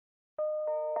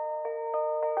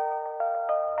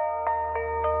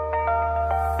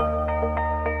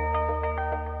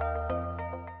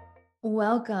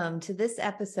Welcome to this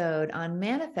episode on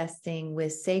manifesting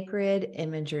with sacred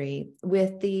imagery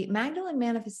with the Magdalene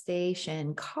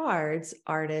Manifestation Cards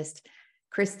artist,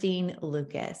 Christine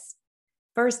Lucas.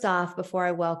 First off, before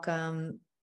I welcome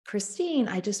Christine,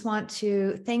 I just want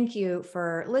to thank you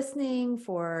for listening,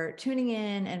 for tuning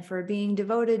in, and for being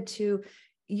devoted to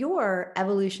your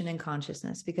evolution in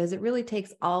consciousness, because it really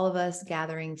takes all of us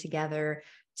gathering together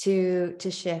to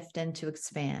shift and to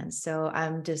expand. So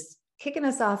I'm just kicking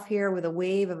us off here with a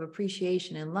wave of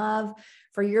appreciation and love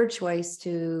for your choice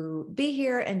to be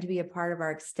here and to be a part of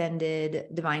our extended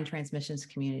Divine Transmissions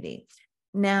community.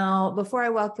 Now, before I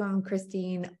welcome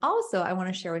Christine, also, I want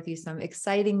to share with you some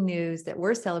exciting news that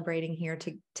we're celebrating here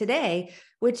today,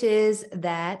 which is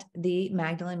that the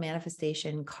Magdalene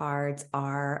Manifestation Cards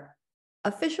are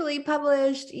officially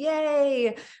published.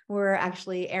 Yay! We're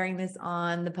actually airing this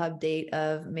on the pub date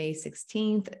of May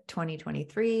 16th,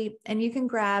 2023. And you can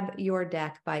grab your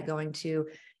deck by going to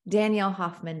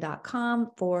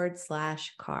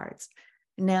daniellehoffman.com/cards.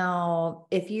 Now,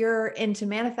 if you're into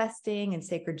manifesting and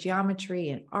sacred geometry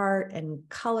and art and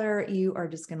color, you are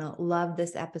just going to love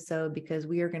this episode, because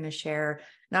we are going to share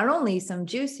not only some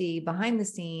juicy behind the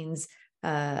scenes,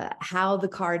 how the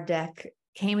card deck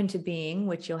came into being,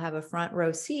 which you'll have a front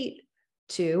row seat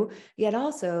to, yet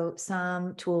also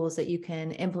some tools that you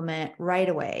can implement right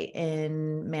away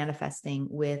in manifesting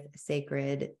with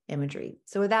sacred imagery.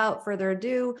 So without further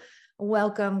ado,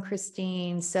 welcome,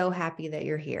 Christine. So happy that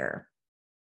you're here.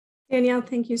 Danielle,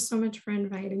 thank you so much for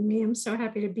inviting me. I'm so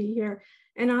happy to be here.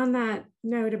 And on that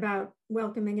note about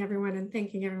welcoming everyone and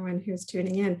thanking everyone who's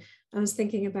tuning in, I was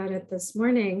thinking about it this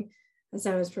morning as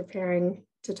I was preparing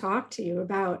to talk to you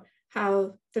about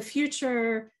how the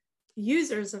future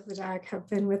users of the deck have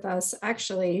been with us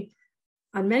actually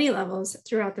on many levels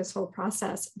throughout this whole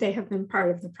process. They have been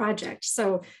part of the project.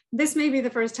 So this may be the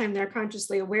first time they're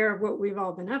consciously aware of what we've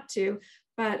all been up to,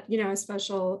 but a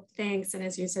special thanks, and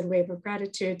as you said, wave of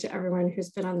gratitude to everyone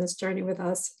who's been on this journey with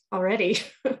us already.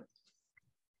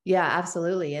 Yeah,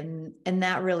 absolutely. And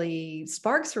that really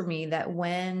sparks for me that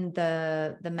when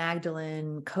the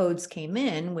Magdalene Codes came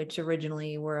in, which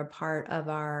originally were a part of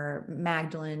our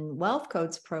Magdalene Wealth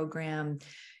Codes program,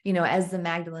 as the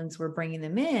Magdalenes were bringing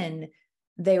them in,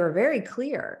 they were very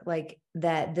clear, like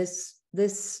that these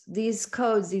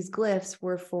codes, these glyphs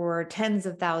were for tens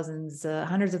of thousands,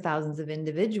 hundreds of thousands of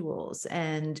individuals.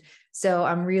 And so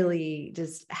I'm really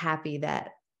just happy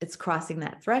that it's crossing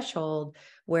that threshold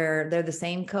where they're the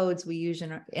same codes we use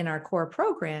in our core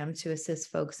program to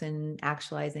assist folks in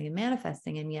actualizing and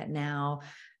manifesting. And yet now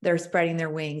they're spreading their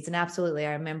wings. And absolutely,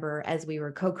 I remember as we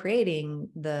were co-creating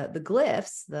the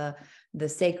glyphs, the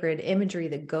sacred imagery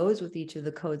that goes with each of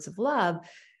the codes of love,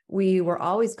 we were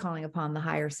always calling upon the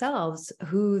higher selves,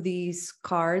 who these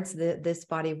cards, this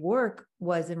body of work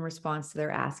was in response to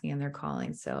their asking and their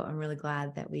calling. So I'm really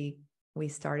glad that we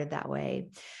started that way.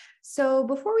 So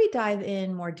before we dive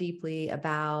in more deeply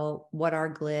about what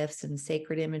are glyphs and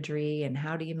sacred imagery and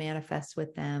how do you manifest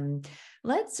with them,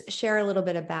 let's share a little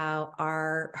bit about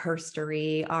our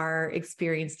herstory, our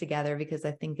experience together, because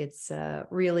I think it's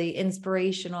really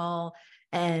inspirational,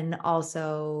 and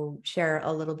also share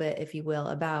a little bit, if you will,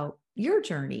 about your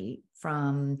journey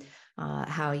from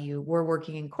how you were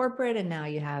working in corporate and now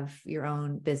you have your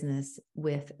own business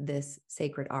with this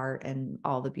sacred art and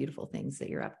all the beautiful things that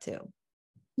you're up to.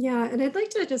 Yeah, and I'd like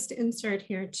to just insert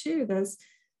here too, this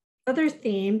other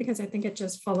theme, because I think it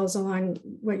just follows along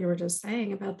what you were just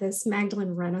saying about this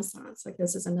Magdalene Renaissance. Like,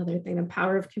 this is another thing, the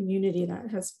power of community that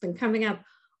has been coming up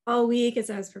all week as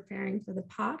I was preparing for the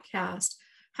podcast,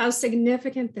 how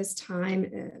significant this time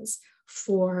is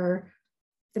for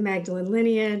the Magdalene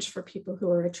lineage, for people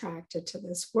who are attracted to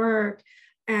this work.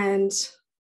 And,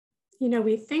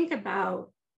 we think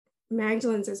about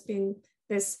Magdalenes as being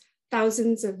this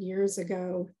thousands of years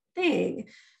ago thing.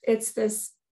 It's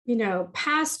this,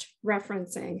 past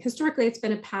referencing. Historically, it's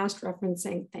been a past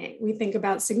referencing thing. We think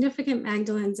about significant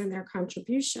Magdalenes and their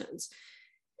contributions.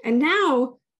 And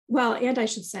now, and I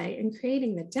should say, in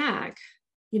creating the deck,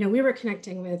 we were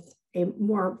connecting with a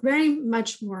very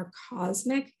much more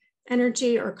cosmic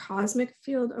energy or cosmic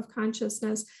field of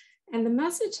consciousness. And the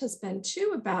message has been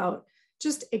too about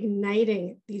just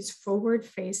igniting these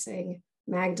forward-facing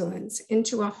Magdalenes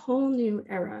into a whole new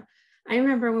era. I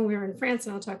remember when we were in France,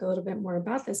 and I'll talk a little bit more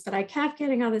about this, but I kept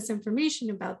getting all this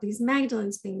information about these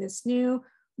Magdalenes being this new,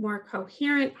 more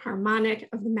coherent harmonic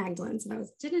of the Magdalenes. And I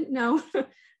didn't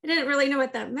really know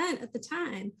what that meant at the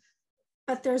time,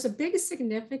 but there's a big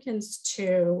significance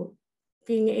to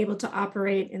being able to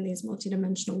operate in these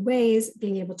multidimensional ways,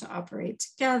 being able to operate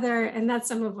together. And that's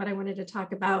some of what I wanted to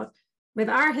talk about with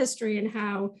our history and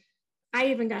how I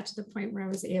even got to the point where I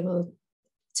was able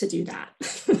to do that,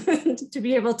 to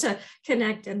be able to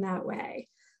connect in that way.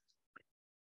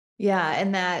 Yeah.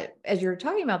 And that, as you're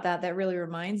talking about that, that really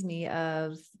reminds me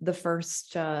of the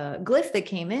first glyph that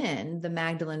came in, the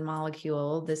Magdalene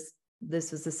molecule.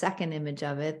 This was the second image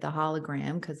of it, the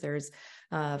hologram, because there's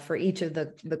for each of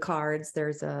the cards,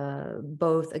 there's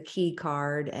both a key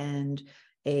card and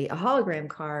a hologram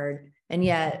card. And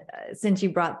yet, since you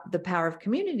brought the power of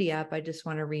community up, I just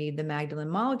want to read the Magdalene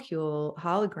molecule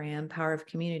hologram, power of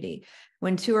community.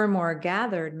 When two or more are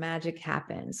gathered, magic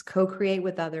happens. Co-create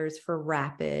with others for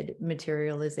rapid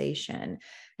materialization.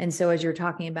 And so as you're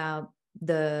talking about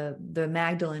the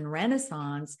Magdalene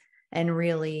Renaissance, and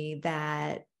really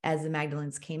that as the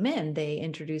Magdalenes came in, they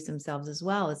introduced themselves as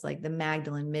well as like the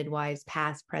Magdalene midwives,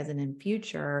 past, present, and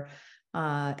future,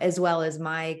 as well as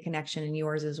my connection and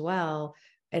yours as well.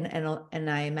 And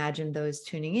I imagine those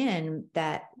tuning in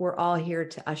that we're all here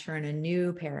to usher in a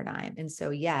new paradigm. And so,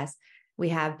 yes, we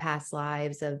have past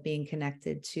lives of being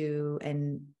connected to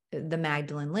and the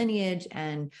Magdalene lineage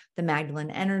and the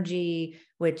Magdalene energy,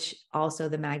 which also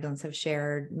the Magdalenes have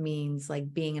shared means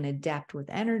like being an adept with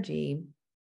energy.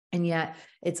 And yet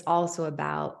it's also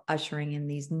about ushering in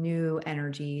these new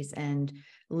energies and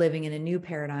living in a new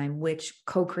paradigm, which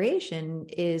co-creation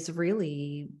is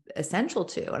really essential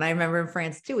to. And I remember in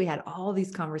France too, we had all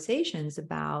these conversations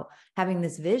about having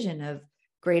this vision of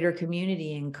greater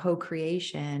community and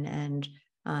co-creation and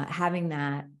having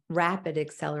that rapid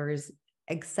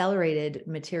accelerated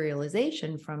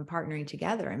materialization from partnering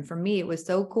together. And for me, it was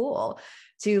so cool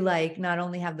to like not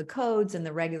only have the codes and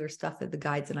the regular stuff that the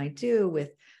guides and I do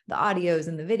with the audios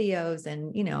and the videos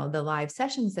and, you know, the live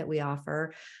sessions that we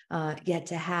offer, yet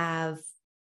to have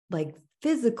like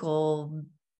physical,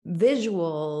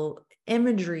 visual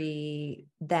imagery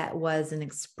that was an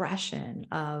expression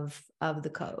of the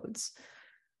codes.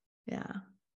 Yeah.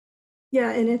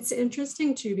 Yeah. And it's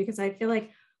interesting too, because I feel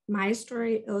like my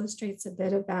story illustrates a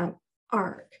bit of that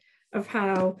arc of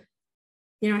how,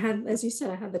 you know, I had, as you said,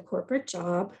 I had the corporate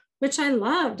job, which I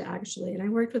loved actually. And I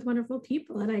worked with wonderful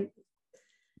people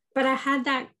but I had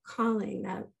that calling,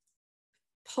 that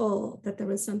pull that there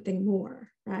was something more,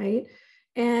 right?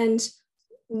 And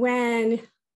when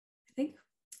I think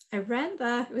I read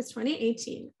it was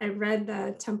 2018, I read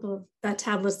the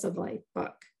Tablets of Light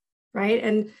book, right?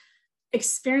 And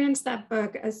experienced that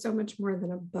book as so much more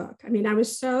than a book. I mean, I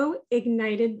was so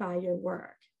ignited by your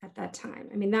work at that time.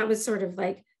 I mean, that was sort of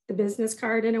like the business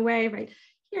card in a way, right?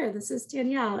 Here, this is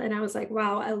Danielle. And I was like,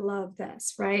 wow, I love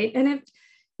this, right? And it,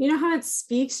 you know how it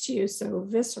speaks to you so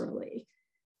viscerally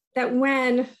that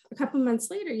when a couple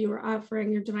months later you were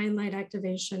offering your Divine Light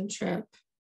activation trip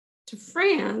to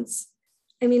France,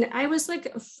 I mean, I was like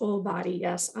a full body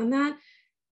yes on that.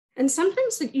 And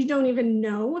sometimes like you don't even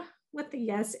know what the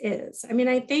yes is. I mean,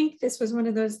 I think this was one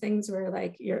of those things where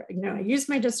like, I use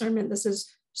my discernment. This is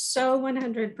so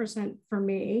 100% for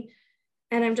me.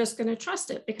 And I'm just going to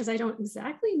trust it because I don't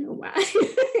exactly know why.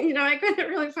 I couldn't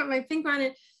really put my finger on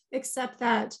it, except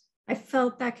that I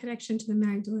felt that connection to the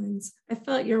Magdalenes. I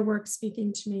felt your work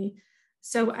speaking to me.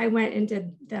 So I went and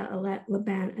did the Alette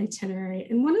Laban itinerary.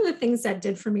 And one of the things that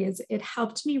did for me is it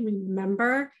helped me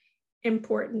remember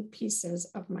important pieces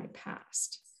of my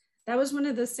past. That was one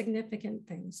of the significant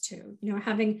things too,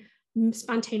 having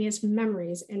spontaneous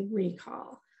memories and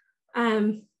recall.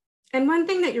 And one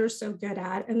thing that you're so good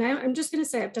at, and I'm just going to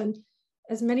say I've done,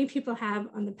 as many people have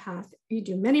on the path, you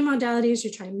do many modalities,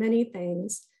 you try many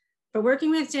things, but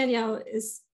working with Danielle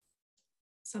is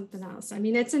something else. I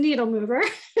mean, it's a needle mover.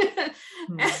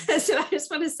 So I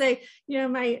just want to say,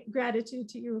 my gratitude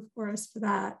to you, of course, for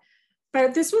that.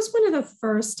 But this was one of the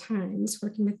first times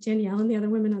working with Danielle and the other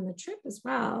women on the trip as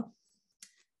well,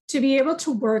 to be able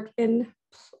to work and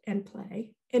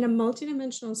play in a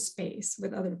multidimensional space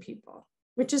with other people,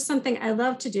 which is something I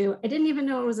love to do. I didn't even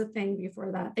know it was a thing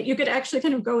before that you could actually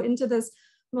kind of go into this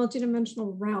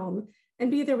multidimensional realm and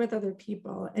be there with other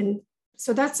people. And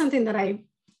so that's something that I,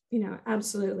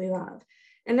 absolutely love.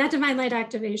 And that Divine Light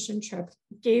activation trip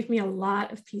gave me a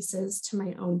lot of pieces to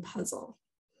my own puzzle.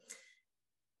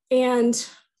 And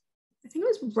I think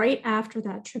it was right after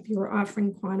that trip, you were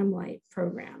offering Quantum Light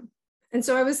program. And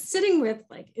so I was sitting with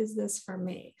like, is this for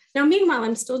me? Now, meanwhile,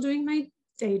 I'm still doing my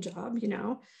day job,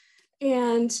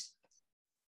 and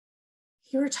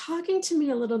you were talking to me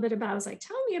a little bit about, I was like,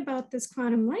 tell me about this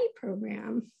Quantum Light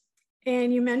program.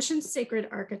 And you mentioned sacred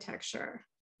architecture.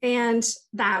 And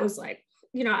that was like,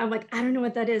 I'm like, I don't know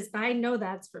what that is, but I know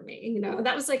that's for me.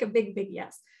 That was like a big, big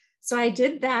yes. So I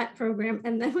did that program.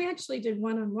 And then we actually did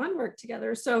one-on-one work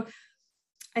together. So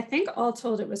I think all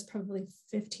told, it was probably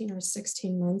 15 or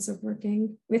 16 months of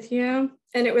working with you.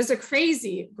 And it was a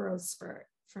crazy growth spurt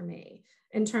for me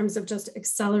in terms of just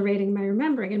accelerating my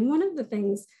remembering. And one of the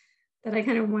things that I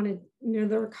kind of wanted, there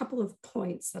were a couple of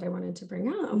points that I wanted to bring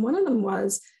out. And one of them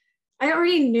was, I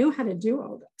already knew how to do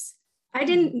all this. I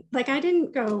didn't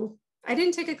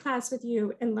take a class with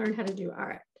you and learn how to do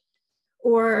art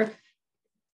or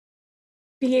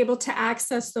be able to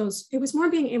access those. It was more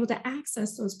being able to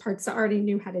access those parts that I already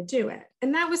knew how to do it.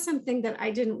 And that was something that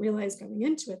I didn't realize going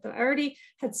into it, that I already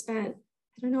had spent,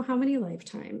 I don't know how many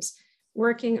lifetimes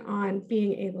working on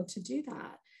being able to do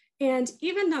that. And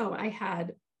even though I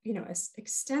had, an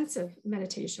extensive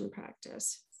meditation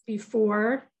practice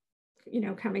before,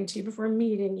 coming to you, before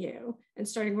meeting you and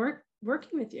starting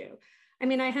working with you. I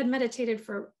mean, I had meditated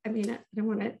for, I don't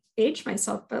want to age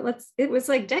myself, but it was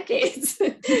like decades.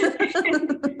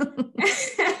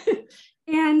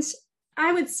 And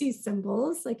I would see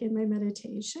symbols like in my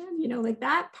meditation, like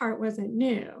that part wasn't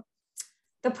new.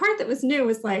 The part that was new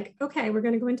was like, okay, we're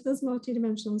going to go into this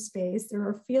multidimensional space. There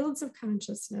are fields of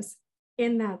consciousness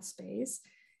in that space.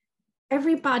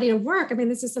 Every body of work,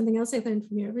 this is something else I learned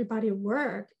from you. Every body of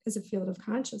work is a field of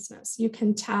consciousness. You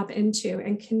can tap into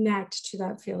and connect to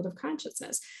that field of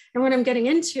consciousness. And what I'm getting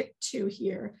into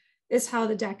here is how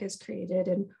the deck is created.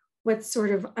 And what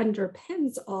sort of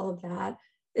underpins all of that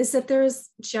is that there's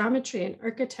geometry and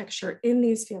architecture in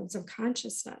these fields of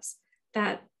consciousness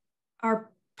that are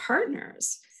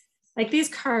partners. Like these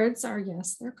cards are,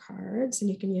 yes, they're cards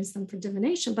and you can use them for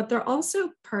divination, but they're also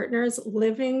partners,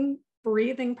 living,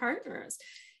 breathing partners.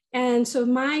 And so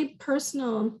my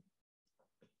personal,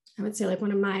 I would say like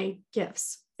one of my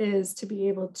gifts is to be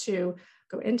able to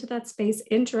go into that space,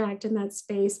 interact in that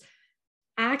space,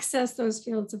 access those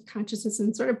fields of consciousness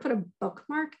and sort of put a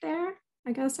bookmark there,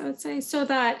 I guess I would say, so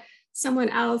that someone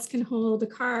else can hold a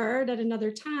card at another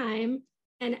time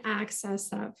and access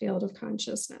that field of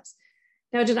consciousness.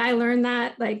 Now, did I learn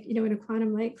that in a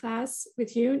quantum light class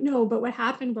with you? No, but what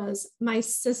happened was my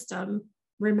system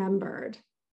remembered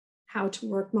how to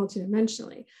work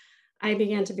multidimensionally. I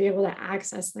began to be able to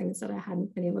access things that I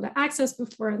hadn't been able to access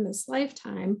before in this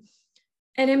lifetime.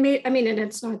 And and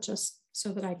it's not just so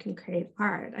that I can create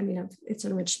art. It's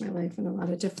enriched my life in a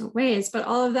lot of different ways, but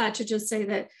all of that to just say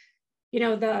that,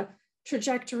 the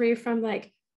trajectory from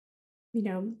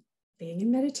being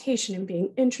in meditation and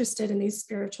being interested in these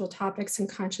spiritual topics and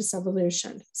conscious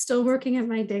evolution, still working at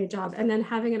my day job, and then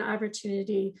having an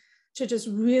opportunity to just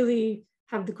really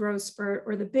have the growth spurt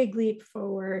or the big leap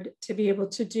forward to be able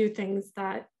to do things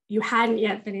that you hadn't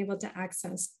yet been able to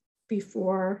access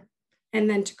before, and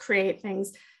then to create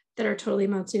things that are totally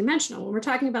multidimensional. When we're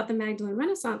talking about the Magdalene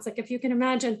Renaissance, like if you can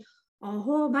imagine a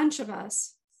whole bunch of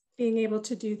us being able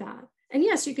to do that. And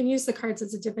yes, you can use the cards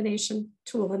as a divination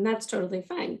tool, and that's totally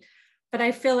fine. But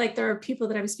I feel like there are people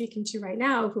that I'm speaking to right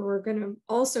now who are going to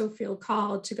also feel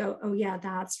called to go, oh yeah,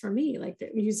 that's for me. Like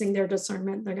using their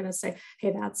discernment, they're going to say,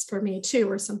 hey, that's for me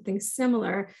too, or something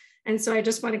similar. And so I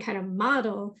just want to kind of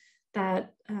model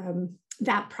that,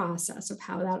 that process of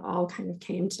how that all kind of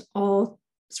came to all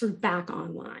sort of back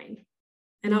online.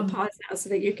 And I'll pause now so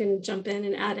that you can jump in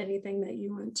and add anything that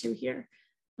you want to here.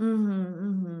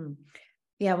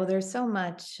 Yeah, well, there's so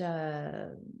much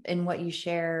in what you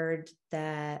shared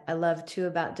that I love too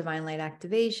about divine light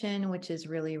activation, which is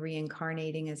really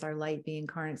reincarnating as our light being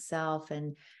incarnate self,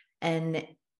 and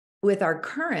with our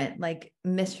current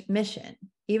mission,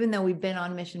 even though we've been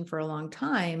on mission for a long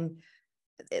time,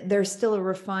 there's still a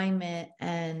refinement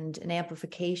and an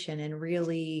amplification and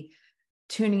really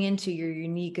tuning into your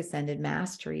unique ascended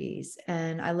masteries.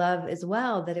 And I love as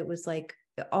well that it was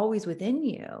always within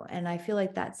you. And I feel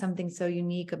like that's something so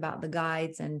unique about the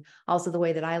guides, and also the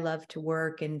way that I love to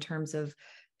work in terms of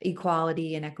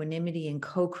equality and equanimity and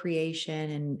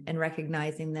co-creation, and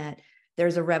recognizing that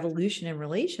there's a revolution in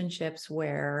relationships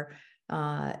where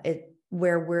I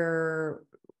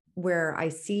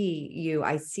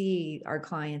see our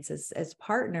clients as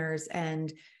partners,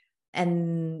 and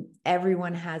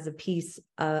everyone has a piece,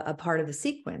 a part of the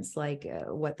sequence,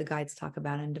 what the guides talk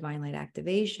about in divine light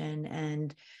activation.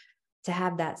 And to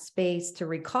have that space to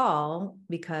recall,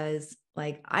 because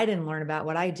I didn't learn about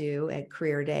what I do at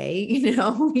career day,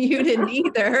 you didn't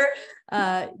either,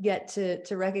 yet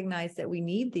to recognize that we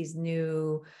need these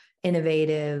new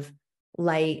innovative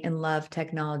light and love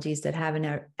technologies that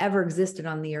haven't ever existed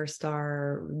on the Earth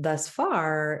star thus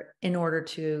far, in order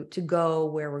to go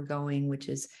where we're going, which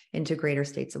is into greater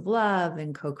states of love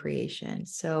and co-creation.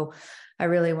 So I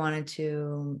really wanted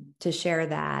to share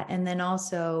that. And then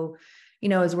also,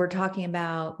 as we're talking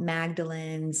about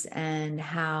Magdalenes and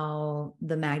how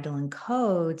the Magdalene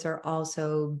codes are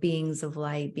also beings of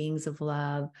light, beings of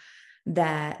love,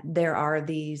 that there are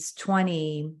these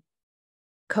 20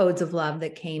 codes of love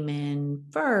that came in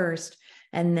first.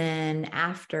 And then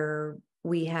after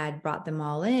we had brought them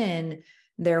all in,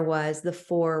 there was the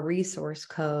 4 resource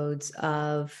codes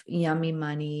of yummy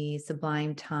money,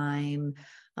 sublime time,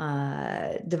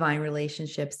 divine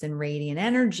relationships, and radiant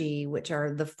energy, which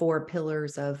are the 4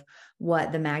 pillars of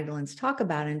what the Magdalenes talk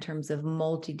about in terms of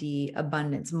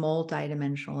abundance,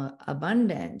 multidimensional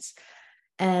abundance.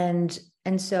 And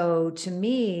so to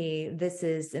me, this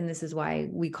is why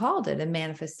we called it a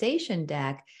manifestation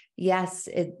deck. Yes,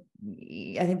 I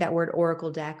think that word oracle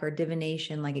deck or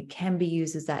divination, like, it can be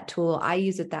used as that tool. I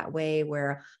use it that way,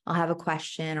 where I'll have a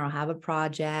question or I'll have a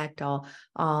project.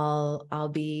 I'll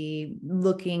be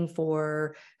looking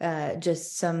for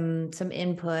just some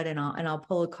input, and I'll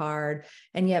pull a card.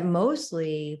 And yet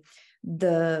mostly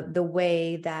the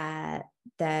way that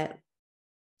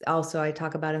also I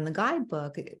talk about in the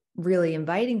guidebook, really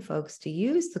inviting folks to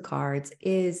use the cards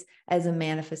is as a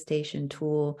manifestation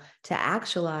tool to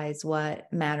actualize what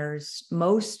matters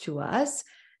most to us,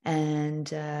 and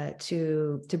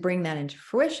to bring that into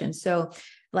fruition. So,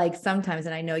 like, sometimes,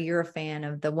 and I know you're a fan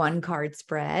of the 1 card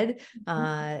spread,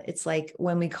 it's like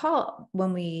when we pull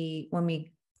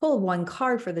 1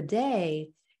 card for the day,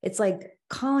 it's like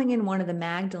calling in one of the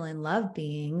Magdalene love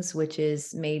beings, which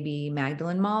is maybe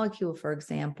Magdalene molecule, for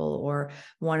example, or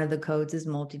one of the codes is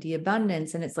multi-D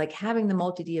abundance. And it's like having the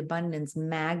multi-D abundance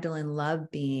Magdalene love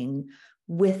being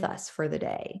with us for the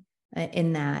day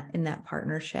in that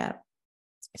partnership.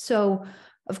 So,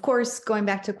 of course, going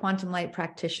back to Quantum Light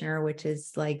Practitioner, which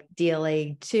is like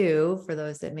DLA 2, for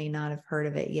those that may not have heard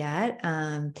of it yet,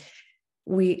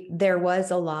 there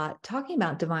was a lot talking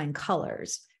about divine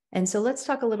colors. And so let's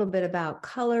talk a little bit about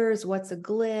colors. What's a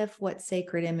glyph? What's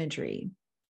sacred imagery?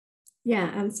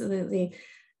 Yeah, absolutely.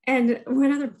 And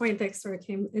one other point that sort of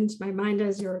came into my mind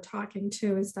as you were talking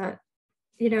too is that,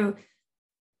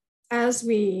 as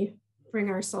we bring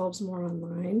ourselves more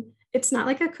online, it's not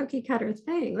like a cookie cutter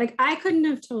thing. Like, I couldn't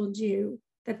have told you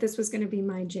that this was going to be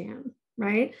my jam,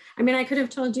 right? I mean, I could have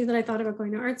told you that I thought about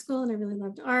going to art school and I really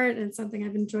loved art, and it's something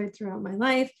I've enjoyed throughout my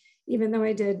life, even though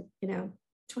I did,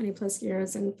 20 plus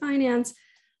years in finance.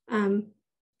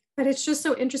 But it's just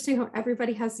so interesting how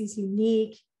everybody has these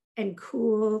unique and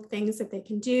cool things that they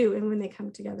can do. And when they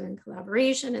come together in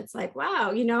collaboration, it's like,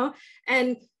 wow,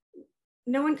 and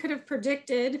no one could have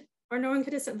predicted, or no one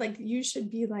could have said, like, you should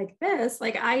be like this.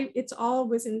 Like, it's all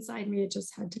was inside me. It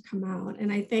just had to come out.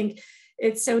 And I think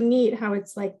it's so neat how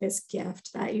it's like this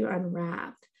gift that you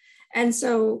unwrap. And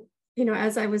so,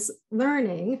 as I was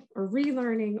learning or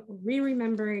relearning, or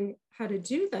re-remembering how to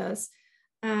do this,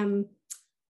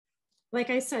 like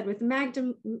I said,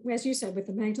 as you said, with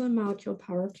the Magdalene molecule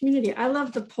power of community, I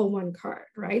love the pull 1 card,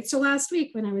 right? So last week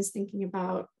when I was thinking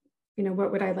about,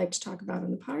 what would I like to talk about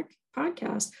on the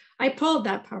podcast, I pulled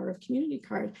that power of community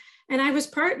card, and I was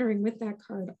partnering with that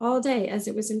card all day as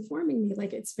it was informing me,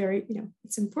 like, it's very,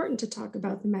 it's important to talk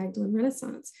about the Magdalene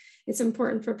Renaissance. It's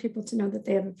important for people to know that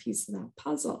they have a piece of that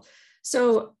puzzle.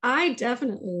 So I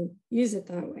definitely use it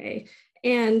that way.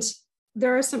 And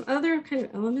there are some other kind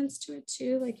of elements to it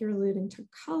too, like you're alluding to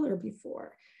color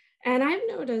before. And I've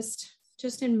noticed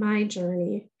just in my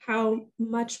journey how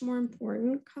much more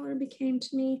important color became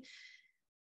to me.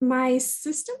 My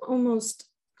system almost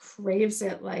craves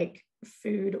it like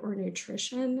food or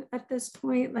nutrition at this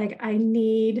point. Like, I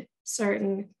need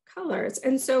certain colors.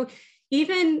 And so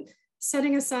even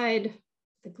setting aside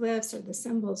the glyphs or the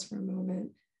symbols for a moment,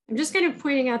 I'm just kind of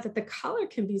pointing out that the color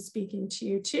can be speaking to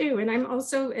you too. And I'm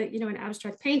also, an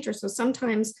abstract painter. So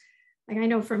sometimes, like, I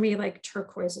know for me, like,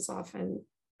 turquoise is often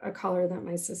a color that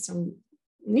my system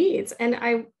needs. And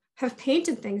I have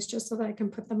painted things just so that I can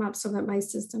put them up so that my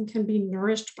system can be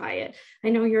nourished by it. I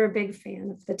know you're a big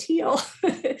fan of the teal,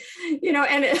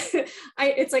 and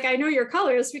it's like, I know your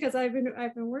colors because I've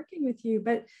been working with you,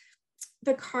 but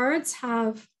the cards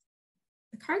are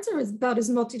about as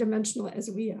multidimensional as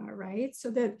we are, right?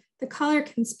 So that the color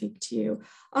can speak to you.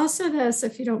 Also this,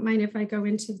 if you don't mind, if I go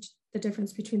into the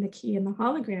difference between the key and the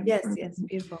hologram. Yes,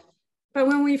 beautiful. But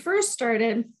when we first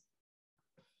started,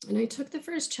 and I took the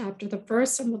first chapter, the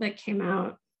first symbol that came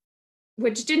out,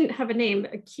 which didn't have a name,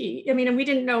 a key. I mean, and we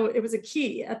didn't know it was a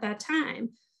key at that time,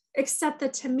 except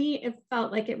that to me, it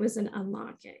felt like it was an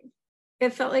unlocking.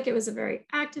 It felt like it was a very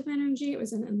active energy. It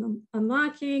was an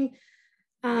unlocking.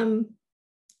 And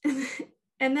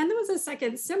then there was a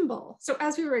second symbol. So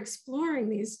as we were exploring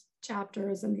these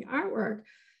chapters and the artwork,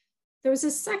 there was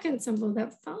a second symbol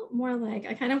that felt more like,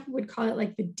 I kind of would call it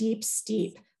like the deep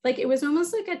steep. Like it was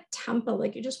almost like a temple,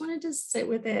 like you just wanted to sit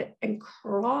with it and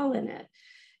crawl in it.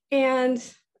 And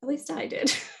at least I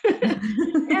did.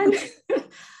 and,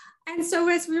 and so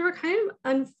as we were kind of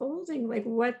unfolding, like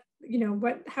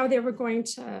how they were going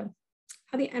to,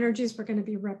 how the energies were going to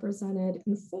be represented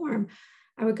in form,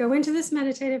 I would go into this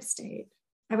meditative state.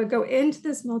 I would go into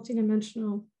this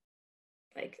multidimensional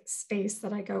like space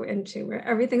that I go into where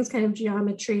everything's kind of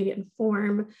geometry and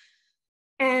form.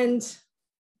 And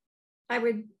I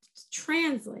would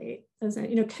translate,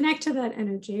 connect to that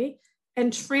energy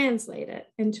and translate it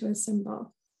into a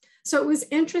symbol. So it was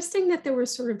interesting that there were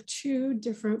sort of two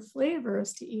different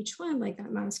flavors to each one, like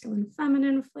that masculine,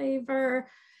 feminine flavor.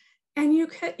 And you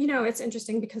could, it's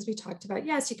interesting because we talked about,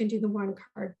 yes, you can do the one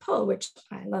card pull, which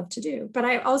I love to do, but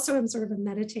I also am sort of a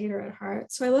meditator at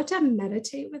heart. So I love to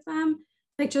meditate with them,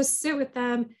 like just sit with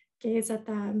them, gaze at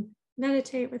them,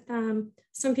 meditate with them.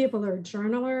 Some people are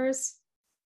journalers.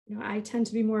 I tend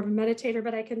to be more of a meditator,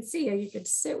 but I can see you could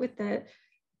sit with it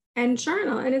and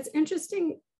journal. And it's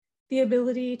interesting, the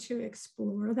ability to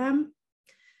explore them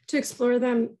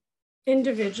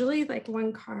individually, like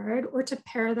one card, or to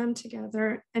pair them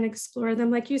together and explore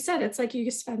them. Like you said, it's like you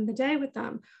can spend the day with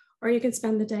them, or you can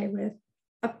spend the day with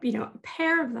a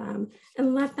pair of them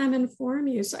and let them inform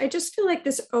you. So I just feel like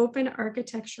this open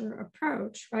architecture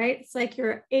approach, right? It's like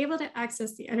you're able to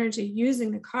access the energy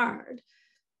using the card.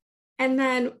 And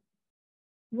then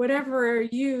whatever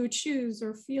you choose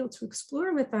or feel to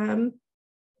explore with them,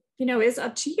 is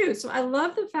up to you. So I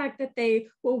love the fact that they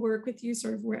will work with you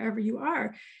sort of wherever you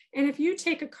are. And if you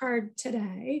take a card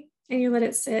today and you let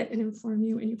it sit and inform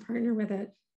you and you partner with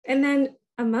it, and then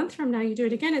a month from now you do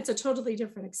it again, it's a totally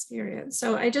different experience.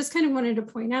 So I just kind of wanted to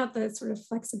point out the sort of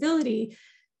flexibility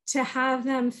to have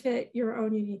them fit your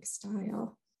own unique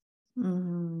style.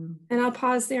 Mm-hmm. And I'll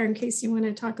pause there in case you want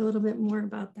to talk a little bit more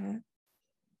about that.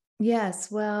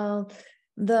 Yes, well,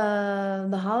 the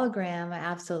hologram, I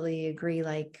absolutely agree.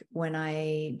 Like when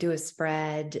I do a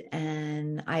spread,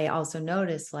 and I also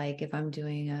notice, like if I'm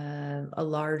doing a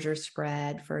larger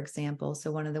spread, for example,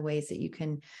 so one of the ways that you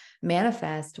can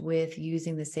manifest with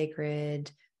using the sacred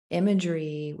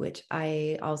imagery, which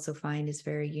I also find is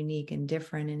very unique and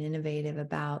different and innovative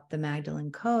about the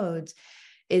Magdalene codes,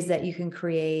 is that you can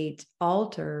create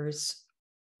altars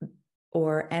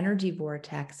or energy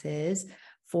vortexes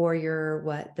for your,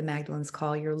 what the Magdalenes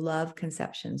call your love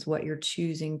conceptions, what you're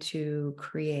choosing to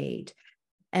create.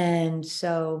 And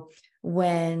so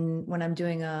when I'm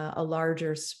doing a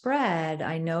larger spread,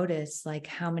 I notice like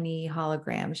how many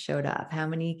holograms showed up, how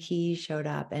many keys showed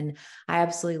up. And I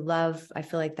absolutely love, I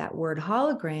feel like that word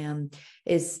hologram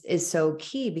is so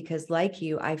key, because like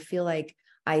you, I feel like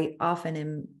I often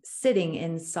am sitting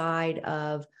inside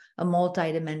of a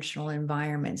multidimensional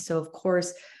environment. So of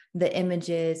course, the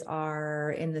images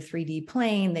are in the 3D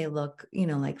plane. They look,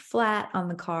 like flat on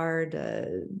the card,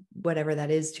 whatever that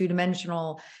is,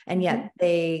 two-dimensional. And yet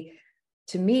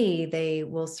to me, they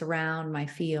will surround my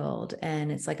field.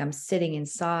 And it's like I'm sitting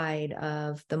inside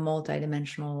of the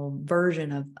multidimensional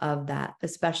version of that,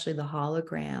 especially the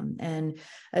hologram.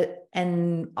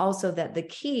 And also that the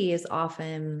key is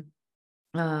often,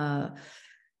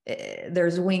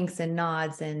 there's winks and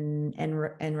nods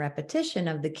and repetition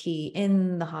of the key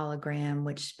in the hologram,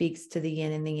 which speaks to the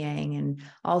yin and the yang. And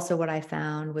also what I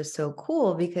found was so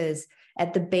cool, because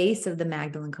at the base of the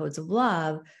Magdalene Codes of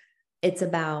Love, it's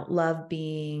about love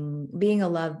being a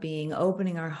love being,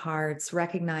 opening our hearts,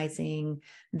 recognizing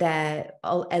that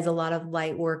as a lot of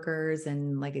light workers,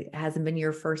 and like it hasn't been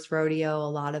your first rodeo, a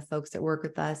lot of folks that work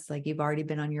with us, like you've already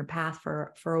been on your path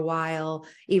for a while,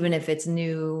 even if it's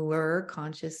newer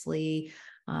consciously.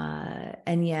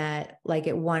 And yet, like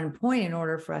at one point, in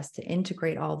order for us to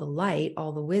integrate all the light,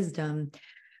 all the wisdom,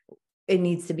 it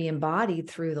needs to be embodied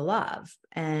through the love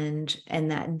and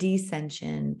that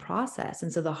descension process.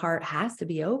 And so the heart has to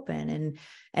be open.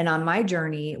 And on my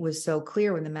journey, it was so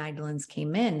clear when the Magdalenes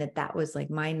came in that was like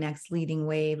my next leading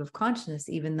wave of consciousness,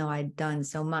 even though I'd done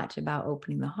so much about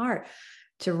opening the heart,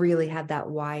 to really have that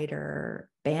wider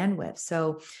bandwidth.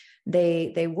 So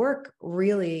they work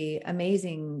really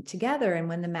amazing together. And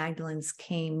when the Magdalenes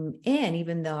came in,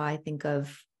 even though I think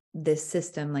of this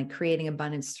system, like creating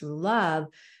abundance through love,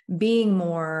 being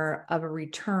more of a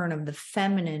return of the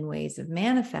feminine ways of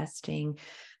manifesting,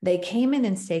 they came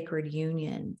in sacred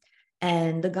union.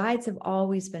 And the guides have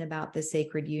always been about the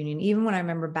sacred union. Even when I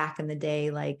remember back in the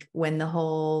day, like when the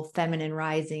whole feminine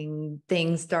rising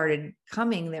thing started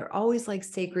coming, they're always like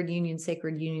sacred union,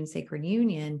 sacred union, sacred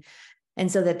union.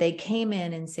 And so that they came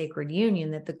in sacred union,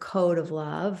 that the code of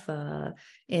love,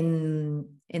 in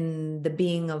the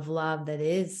being of love that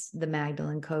is the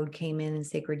Magdalene code, came in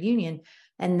sacred union,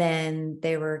 and then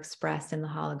they were expressed in the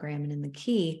hologram and in the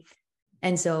key.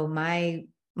 And so my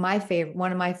favorite,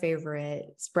 one of my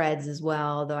favorite spreads as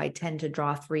well, though I tend to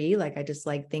draw three, like I just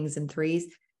like things in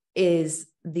threes, is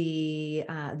the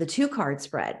 2-card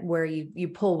spread, where you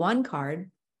pull one card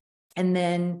and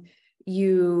then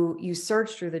you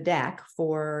search through the deck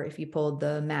for, if you pulled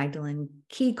the Magdalene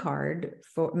key card,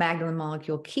 for Magdalene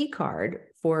molecule key card,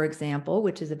 for example,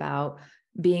 which is about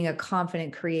being a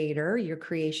confident creator. Your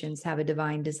creations have a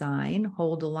divine design,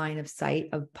 hold a line of sight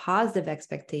of positive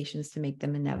expectations to make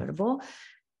them inevitable.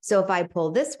 So if I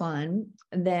pull this one,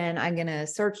 then I'm going to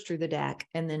search through the deck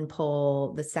and then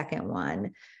pull the second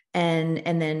one,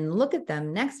 and then look at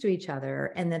them next to each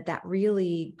other. And that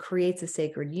really creates a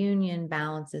sacred union,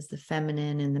 balances the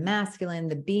feminine and the masculine,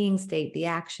 the being state, the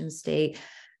action state,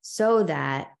 so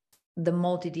that the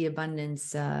multi-D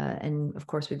abundance, and of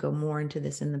course we go more into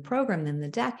this in the program than the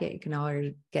deck. You can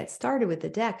already get started with the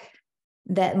deck.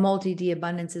 That multi-D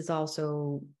abundance is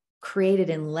also created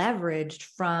and leveraged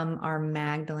from our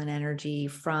Magdalene energy,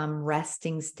 from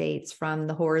resting states, from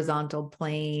the horizontal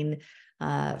plane,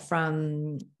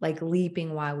 from like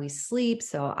leaping while we sleep.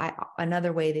 So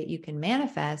another way that you can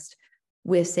manifest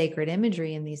with sacred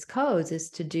imagery in these codes is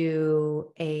to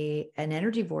do an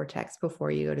energy vortex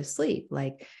before you go to sleep,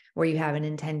 like where you have an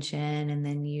intention and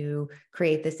then you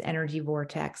create this energy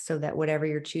vortex, so that whatever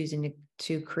you're choosing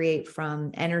to create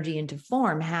from energy into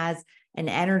form has an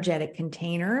energetic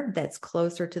container that's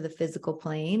closer to the physical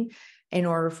plane in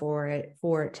order for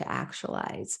it to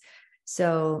actualize.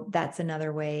 So that's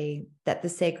another way that the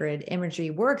sacred imagery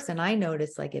works. And I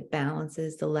notice like it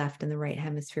balances the left and the right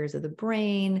hemispheres of the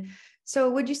brain. So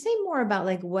would you say more about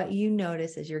like what you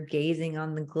notice as you're gazing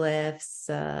on the glyphs,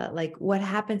 like what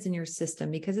happens in your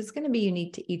system? Because it's going to be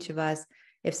unique to each of us.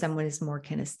 If someone is more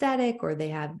kinesthetic or they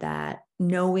have that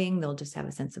knowing, they'll just have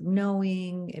a sense of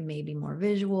knowing. It may be more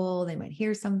visual. They might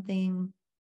hear something.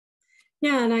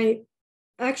 Yeah. And I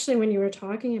actually, when you were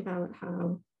talking about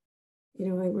how,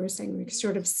 like we were saying, we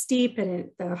sort of steep in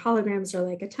it, the holograms are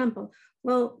like a temple.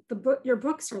 Well, your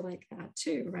books are like that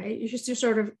too, right? You just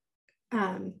sort of,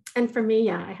 and for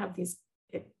me, I have these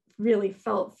really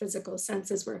felt physical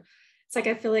senses where it's like,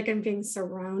 I feel like I'm being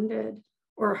surrounded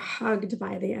or hugged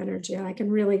by the energy. I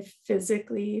can really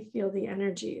physically feel the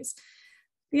energies.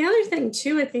 The other thing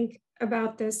too, I think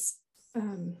about this,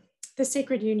 the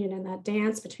sacred union and that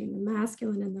dance between the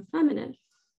masculine and the feminine.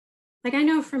 Like I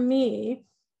know for me,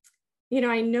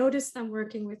 I notice them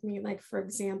working with me. Like, for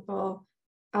example,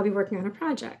 I'll be working on a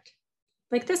project.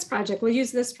 Like this project, we'll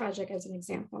use this project as an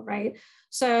example, right?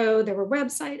 So there were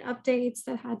website updates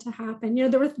that had to happen.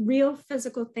 There were real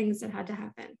physical things that had to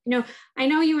happen. I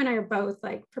know you and I are both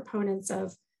like proponents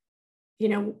of,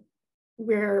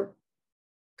 we're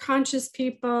conscious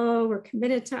people, we're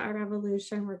committed to our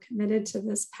evolution, we're committed to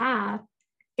this path,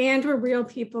 and we're real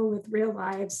people with real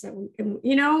lives that we can,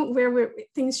 where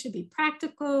things should be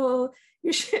practical.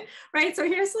 You should, right? So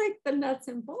here's like the nuts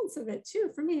and bolts of it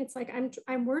too. For me, it's like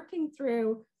I'm working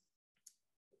through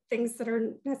things that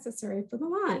are necessary for the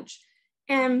launch.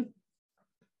 And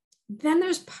then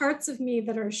there's parts of me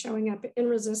that are showing up in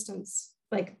resistance,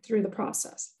 like through the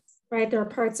process, right? There are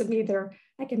parts of me that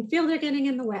I can feel they're getting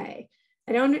in the way.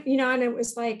 I don't, and it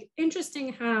was like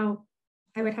interesting how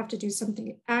I would have to do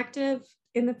something active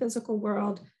in the physical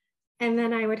world. And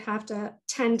then I would have to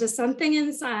tend to something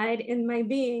inside in my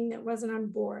being that wasn't on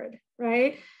board,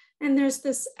 right? And there's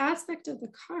this aspect of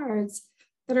the cards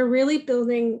that are really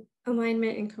building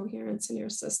alignment and coherence in your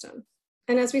system.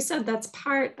 And as we said, that's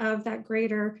part of that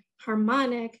greater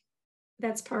harmonic,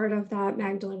 that's part of that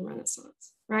Magdalene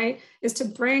Renaissance, right? Is to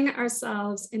bring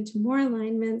ourselves into more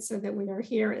alignment so that we are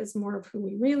here as more of who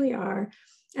we really are.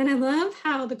 And I love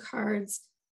how the cards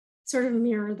sort of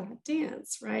mirror that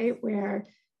dance, right? Where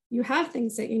you have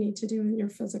things that you need to do in your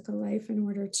physical life in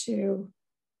order to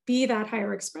be that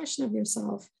higher expression of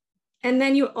yourself. And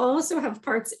then you also have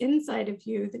parts inside of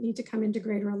you that need to come into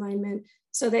greater alignment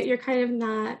so that you're kind of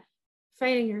not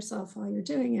fighting yourself while you're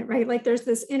doing it, right? Like there's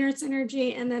this inner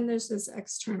synergy and then there's this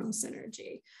external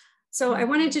synergy. So I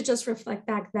wanted to just reflect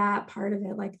back that part of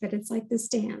it, like that it's like this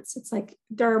dance. It's like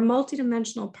there are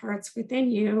multidimensional parts within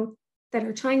you that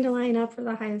are trying to line up for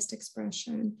the highest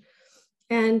expression.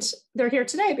 And they're here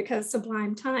today because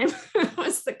Sublime Time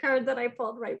was the card that I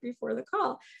pulled right before the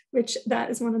call, which that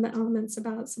is one of the elements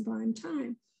about Sublime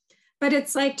Time. But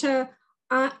it's like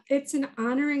it's an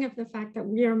honoring of the fact that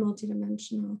we are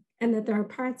multidimensional and that there are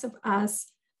parts of us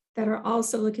that are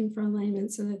also looking for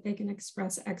alignment so that they can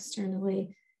express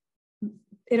externally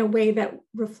in a way that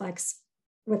reflects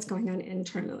what's going on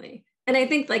internally. And I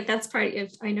think like that's part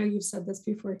of, I know you've said this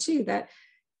before too, that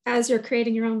as you're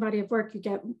creating your own body of work, you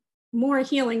get more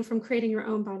healing from creating your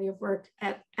own body of work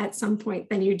at some point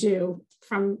than you do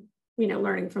from,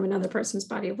 learning from another person's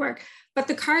body of work. But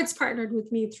the cards partnered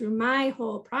with me through my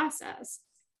whole process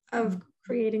of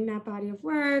creating that body of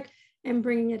work and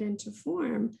bringing it into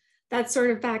form. That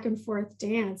sort of back and forth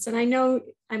dance. And I know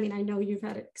you've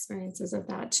had experiences of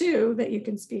that too, that you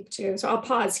can speak to. So I'll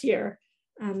pause here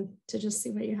to just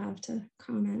see what you have to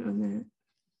comment on that.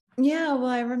 Yeah, well,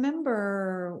 I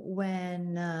remember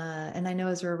when, and I know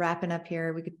as we're wrapping up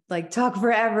here, we could like talk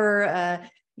forever,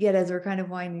 yet as we're kind of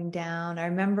winding down, I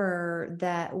remember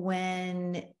that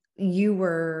when you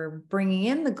were bringing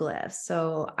in the glyphs,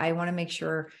 so I want to make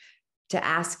sure to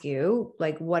ask you,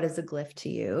 like, what is a glyph to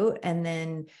you? And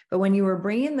then, but when you were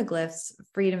bringing the glyphs,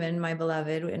 Freedom and my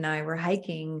beloved and I were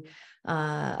hiking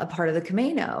a part of the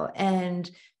Camino,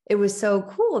 and it was so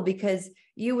cool because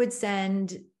you would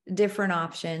send different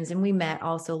options, and we met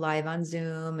also live on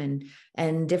Zoom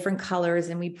and different colors,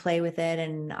 and we play with it,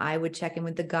 and I would check in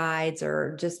with the guides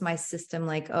or just my system,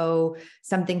 like, oh,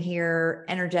 something here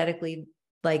energetically,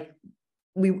 like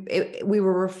we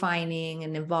were refining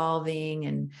and evolving,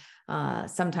 and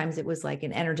sometimes it was like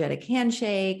an energetic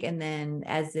handshake, and then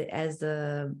as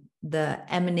the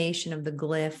emanation of the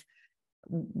glyph,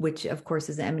 which of course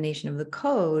is the emanation of the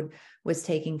code, was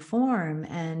taking form.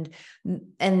 And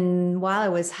while I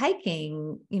was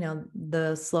hiking,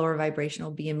 the slower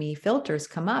vibrational BME filters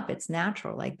come up. It's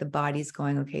natural. Like the body's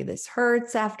going, okay, this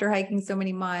hurts after hiking so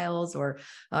many miles, or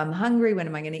I'm hungry. When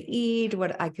am I going to eat?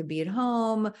 What, I could be at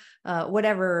home,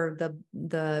 whatever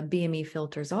the BME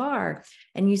filters are.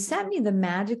 And you sent me the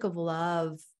Magic of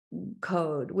Love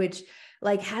code, which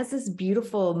like has this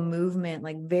beautiful movement,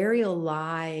 like very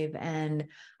alive. And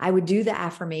I would do the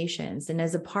affirmations. And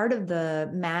as a part of the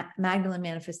Magdalene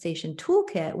Manifestation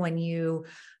Toolkit, when you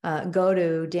go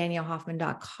to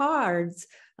daniellehoffman.cards,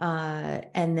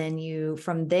 and then you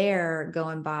from there go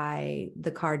and buy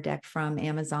the card deck from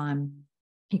Amazon,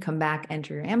 you come back,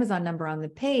 enter your Amazon number on the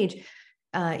page,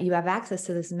 you have access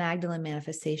to this Magdalene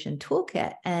Manifestation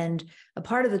Toolkit. And a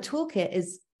part of the toolkit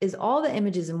is all the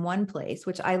images in one place,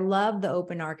 which I love the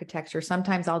open architecture.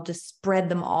 Sometimes I'll just spread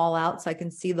them all out so I can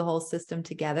see the whole system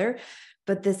together.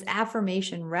 But this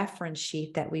affirmation reference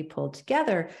sheet that we pulled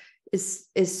together is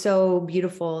so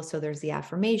beautiful. So there's the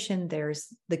affirmation,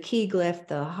 there's the key glyph,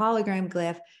 the hologram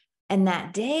glyph. And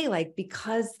that day, like,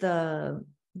 because the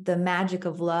Magic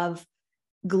of Love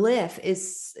glyph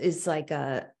is like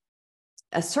a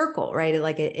circle, right?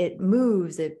 Like it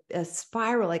moves, a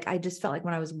spiral. Like I just felt like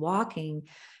when I was walking,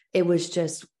 it was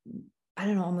just, I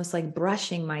don't know, almost like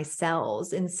brushing my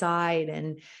cells inside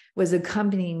and was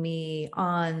accompanying me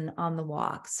on the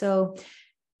walk. So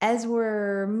as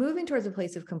we're moving towards a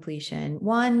place of completion,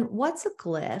 one, what's a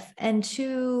glyph? And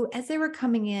two, as they were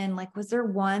coming in, like, was there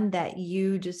one that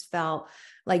you just felt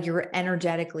like you were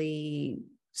energetically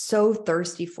so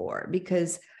thirsty for?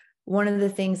 Because one of the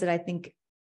things that I think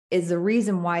is the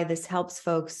reason why this helps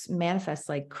folks manifest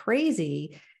like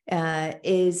crazy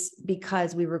is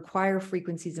because we require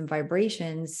frequencies and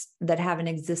vibrations that haven't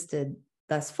existed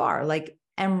thus far, like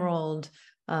emerald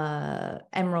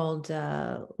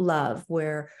love,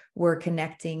 where we're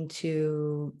connecting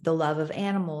to the love of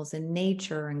animals and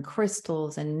nature and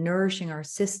crystals and nourishing our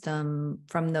system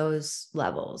from those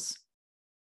levels.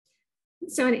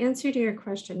 So in answer to your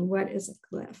question, what is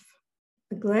a glyph?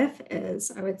 A glyph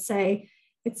is, I would say,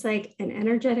 it's like an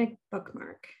energetic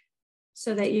bookmark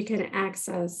so that you can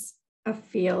access a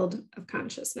field of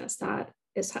consciousness. That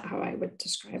is how I would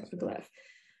describe a glyph.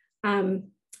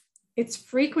 It's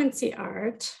frequency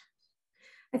art.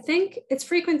 I think it's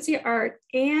frequency art,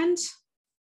 and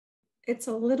it's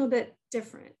a little bit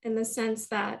different in the sense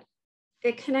that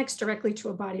it connects directly to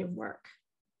a body of work,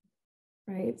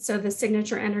 right? So the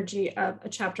signature energy of a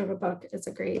chapter of a book is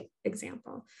a great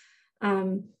example.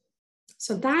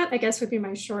 So that, I guess, would be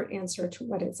my short answer to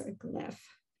what is a glyph.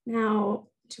 Now,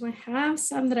 do I have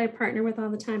some that I partner with all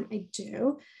the time? I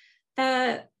do.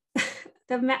 I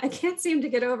can't seem to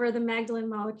get over the Magdalene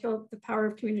Molecule, the Power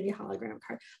of Community hologram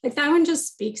card. Like that one just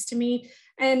speaks to me.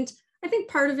 And I think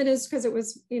part of it is because it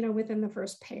was, within the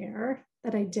first pair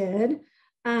that I did.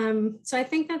 So I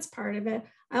think that's part of it.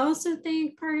 I also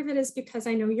think part of it is because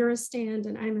I know you're a stand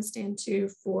and I'm a stand too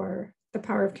for the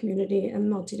power of community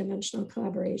and multidimensional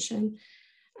collaboration.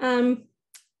 And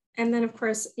then of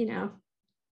course,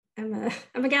 I'm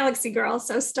a galaxy girl,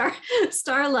 so star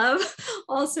love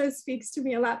also speaks to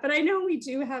me a lot. But I know we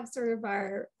do have sort of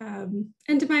our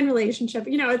and divine relationship.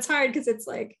 It's hard because it's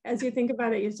like, as you think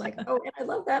about it, it's like, oh, and I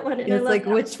love that one, and I It's love like,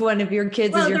 that which one of your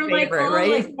kids one. is Well, your they're like favorite, all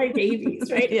right? like my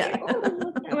babies, right? Yeah. Like, oh, I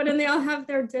love that one, and they all have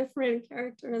their different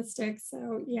characteristics.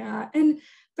 So yeah,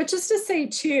 but just to say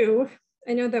too,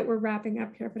 I know that we're wrapping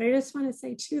up here, but I just want to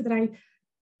say too that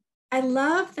I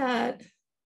love that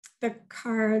the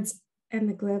cards and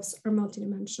the glyphs are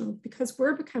multidimensional because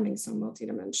we're becoming so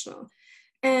multidimensional.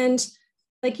 And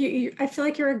like I feel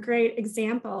like you're a great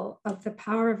example of the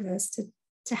power of this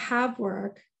to have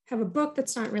a book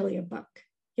that's not really a book.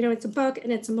 It's a book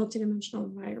and it's a multidimensional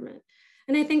environment.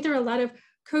 And I think there are a lot of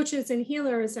coaches and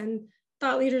healers and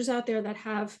thought leaders out there that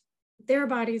have their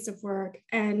bodies of work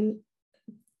and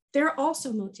they're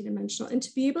also multidimensional. And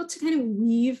to be able to kind of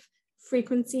weave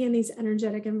frequency in these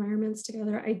energetic environments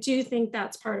together, I do think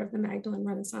that's part of the Magdalene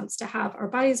Renaissance, to have our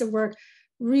bodies of work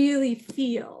really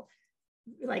feel,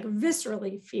 like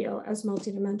viscerally feel, as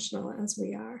multidimensional as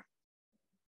we are.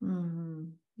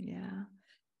 Yeah.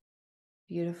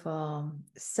 Beautiful.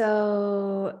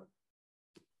 So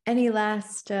any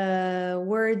last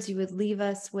words you would leave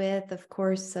us with? Of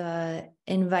course,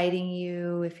 inviting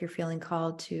you, if you're feeling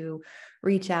called, to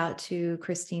reach out to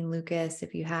Christine Lucas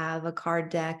if you have a card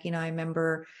deck. I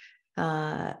remember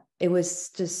it was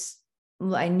just,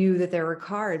 I knew that there were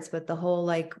cards, but the whole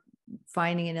like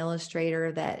finding an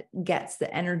illustrator that gets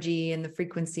the energy and the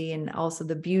frequency and also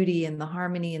the beauty and the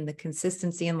harmony and the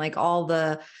consistency and like all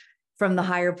from the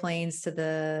higher planes to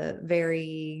the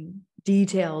very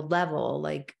detailed level,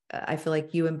 like I feel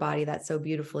like you embody that so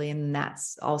beautifully. And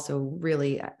that's also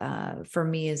really for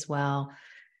me as well.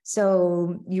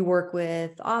 So you work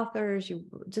with authors, you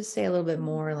just say a little bit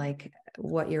more like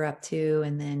what you're up to,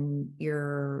 and then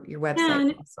your website.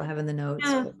 Yeah, also have in the notes.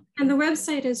 Yeah. And the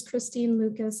website is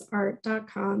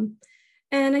christinelucasart.com.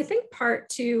 And I think part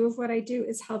two of what I do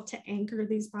is help to anchor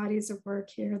these bodies of work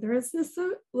here. There is this,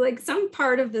 like some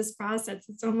part of this process,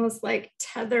 it's almost like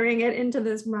tethering it into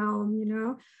this realm,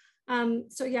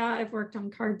 So yeah, I've worked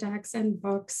on card decks and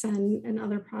books and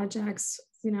other projects,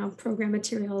 program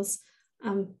materials,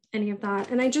 any of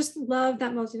that. And I just love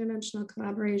that multidimensional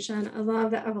collaboration. I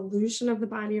love the evolution of the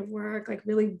body of work, like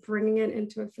really bringing it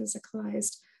into in a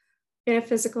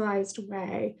physicalized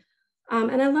way.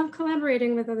 And I love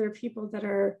collaborating with other people that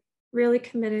are really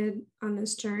committed on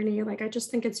this journey. Like, I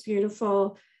just think it's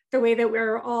beautiful the way that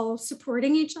we're all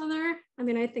supporting each other. I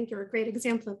mean, I think you're a great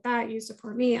example of that. You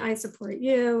support me, I support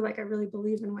you. Like, I really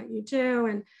believe in what you do.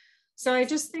 And so I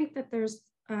just think that there's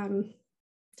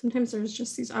sometimes there's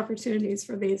just these opportunities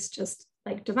for these just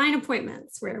like divine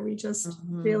appointments where we just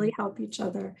really help each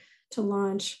other to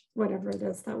launch whatever it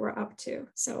is that we're up to.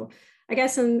 So I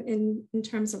guess in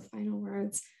terms of final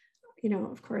words,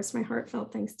 of course, my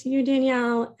heartfelt thanks to you,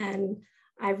 Danielle. And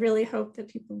I really hope that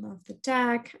people love the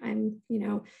deck.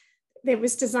 It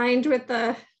was designed with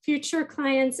the future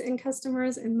clients and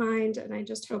customers in mind. And I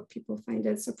just hope people find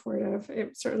it supportive.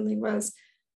 It certainly was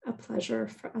a pleasure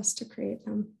for us to create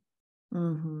them.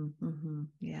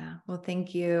 Yeah. Well,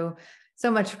 thank you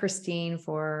so much, Christine,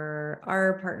 for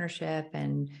our partnership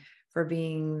and for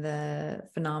being the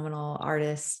phenomenal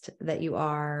artist that you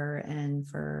are, and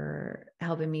for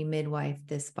helping me midwife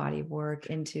this body of work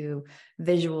into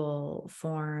visual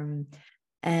form.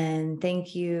 And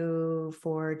thank you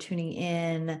for tuning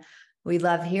in. We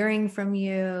love hearing from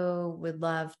you. We'd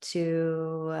love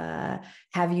to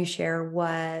have you share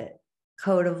what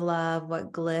code of love,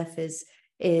 what glyph is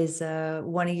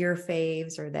one of your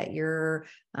faves, or that you're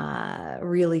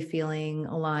really feeling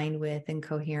aligned with and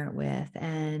coherent with.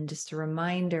 And just a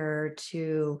reminder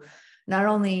to not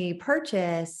only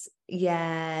purchase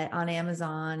yet on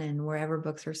Amazon and wherever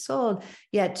books are sold,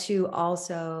 yet to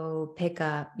also pick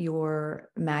up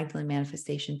your Magdalene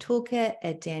Manifestation Toolkit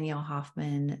at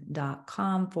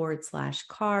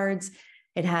daniellehoffman.com/cards.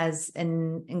 It has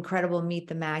an incredible Meet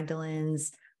the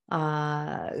Magdalenes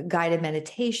guided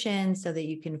meditation so that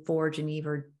you can forge an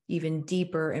even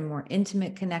deeper and more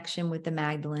intimate connection with the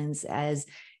Magdalenes as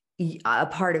a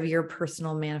part of your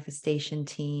personal manifestation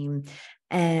team.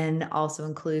 And also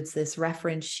includes this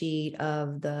reference sheet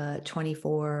of the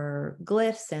 24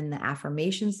 glyphs and the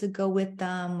affirmations that go with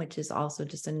them, which is also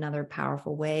just another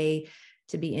powerful way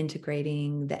to be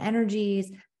integrating the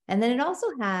energies. And then it also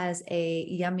has a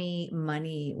yummy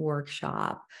money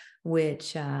workshop,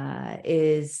 which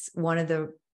is one of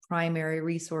the primary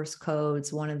resource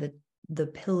codes, one of the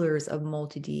pillars of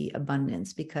multi-D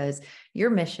abundance, because your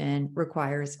mission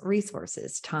requires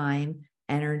resources, time,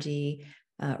 energy,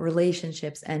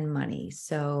 relationships, and money.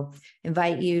 So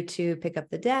invite you to pick up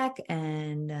the deck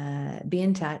and be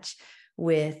in touch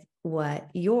with what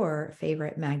your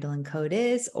favorite Magdalene code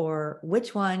is, or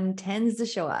which one tends to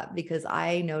show up, because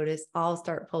I notice I'll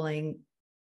start pulling,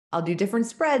 I'll do different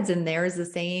spreads and there's the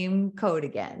same code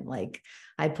again. Like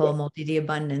I pull multi-D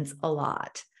abundance a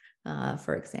lot,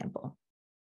 for example.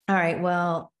 All right.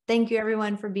 Well, thank you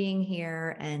everyone for being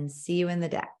here, and see you in the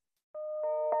deck.